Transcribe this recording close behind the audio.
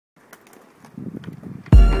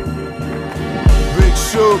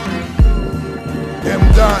M.Y.Z.K, M.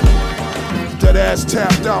 Dot, that ass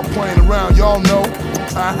tapped out playing around, y'all know.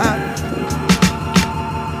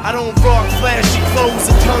 I don't rock flashy clothes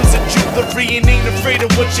and tons of jewelry, and ain't afraid of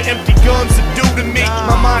what your empty guns will do to me.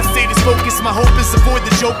 My mind state is focused, my hope is avoid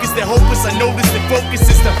the jokers that hopeless. I notice that focus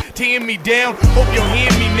is to tear me down. Hope you'll hear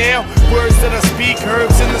me now. Words that I speak,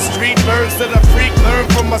 herbs in the street, birds that I freak, learn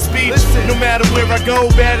from my speech. No matter where I go,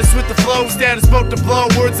 baddest with the flow, status about to blow.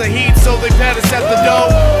 Words I heed, so they pat us at the door.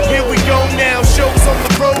 Here we go now, shows on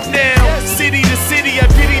the road now. City to city, I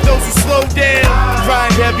pity those who slow down.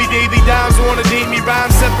 Grind heavy, daily dimes, wanna date me,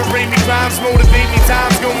 rhymes separate me, crimes motivate me,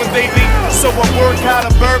 time's going lately. So I work how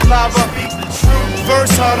to burp lava.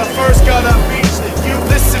 Verse harder, first gotta reach the you.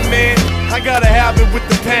 Listen, man, I got a habit with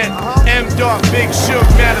the pen. M. Dog, Big Shook,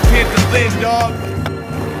 Matter Panther, Lynn, dog.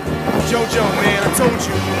 JoJo, man, I told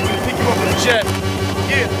you, I'm gonna pick you up in a jet.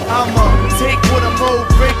 Yeah, I'ma take what I'm owed,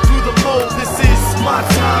 break through the mold. This is my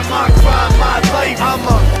time, my crime, my life.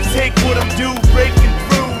 I'ma take what I'm due, breaking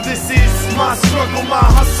through. This is my struggle, my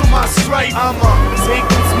hustle, my strife. I'ma take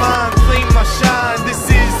what's mine, claim my shine. This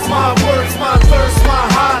is my words, my thirst, my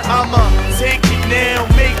heart. I'ma take it now,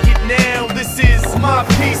 make it now. This is my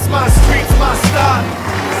peace, my streets, my start.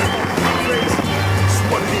 It's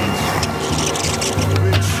what it is.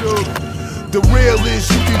 The real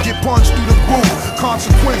is you can get punched through the booth.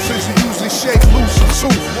 Consequences you usually shake loose a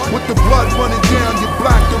tooth. With the blood running down your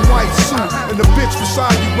black and white suit, and the bitch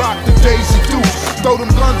beside you rock the Daisy Dukes. Throw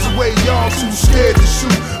them guns away, y'all too scared to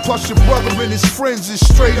shoot. Plus your brother and his friends is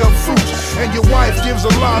straight up fruits, and your wife gives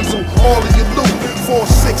Alonzo all of your loot. 4,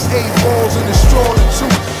 6, 8 balls in the straw to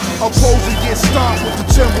tooth. Opposing get stomped with the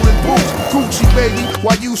Timberland boots. Gucci baby,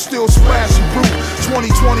 while you still splashing brute.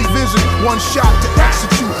 20/20 vision, one shot to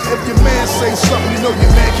execute. If your man say something, you know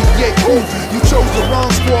your man can get oof. You chose the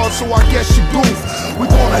wrong squad, so I guess you goof. We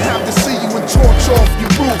gonna have to see you and torch off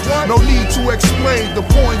your roof. No need to explain, the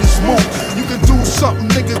point is moot. You can do something,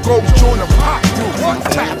 nigga, go join a pop group.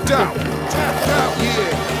 Tapped out,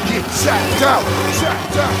 yeah, get tapped out,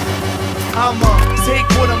 tapped out. I'ma take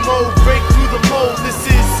what I'm owed, break through the mold. This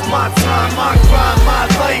is my time, my crime, my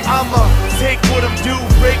life. I'ma take what I'm due,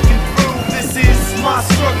 breaking through. This is my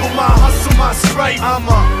struggle, my hustle, my strife.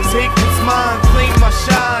 I'ma take what's mine, claim my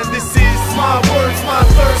shine. This is my words, my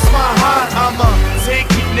thirst, my heart. I'ma take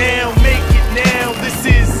it now, make it now. This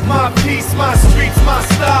is my peace, my streets, my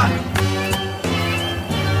start.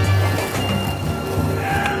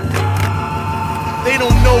 They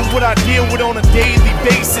don't know what I deal with on a daily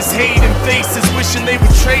basis. Hating faces, wishing they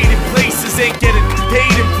would trade in places. Ain't getting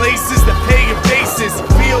paid in places that pay your faces.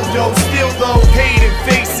 Real though, still though, paid in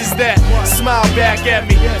faces that smile back at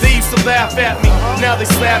me. They used to laugh at me, now they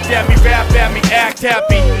slapped at me, rap at me, act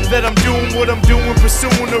happy that I'm doing what I'm doing,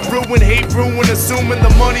 pursuing the ruin, hate ruin, assuming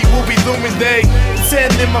the money will be looming. They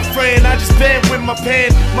pretending my friend, I just bend with my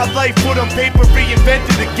pen. My life put on paper,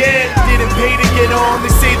 reinvented again. Didn't pay to get on,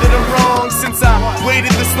 they say that I'm wrong. Since I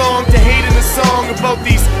waited this long to hate in a song about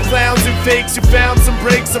these clowns and fakes. You found some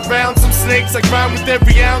breaks around some snakes. I grind with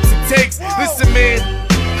every ounce it takes. Listen, man,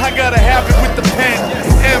 I got a habit with the pen.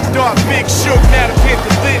 M. Dot, Big Shook, Matter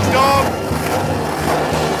Panther, Lynn, dog.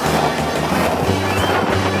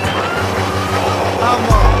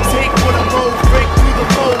 I'ma take what I'm owed, break through the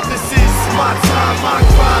mold. This is my time, my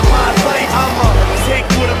crime, my life. I'ma take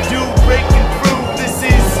what I'm due, breaking through. This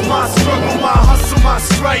is my struggle, my hustle, my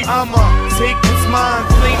strife. I'ma take what's mine,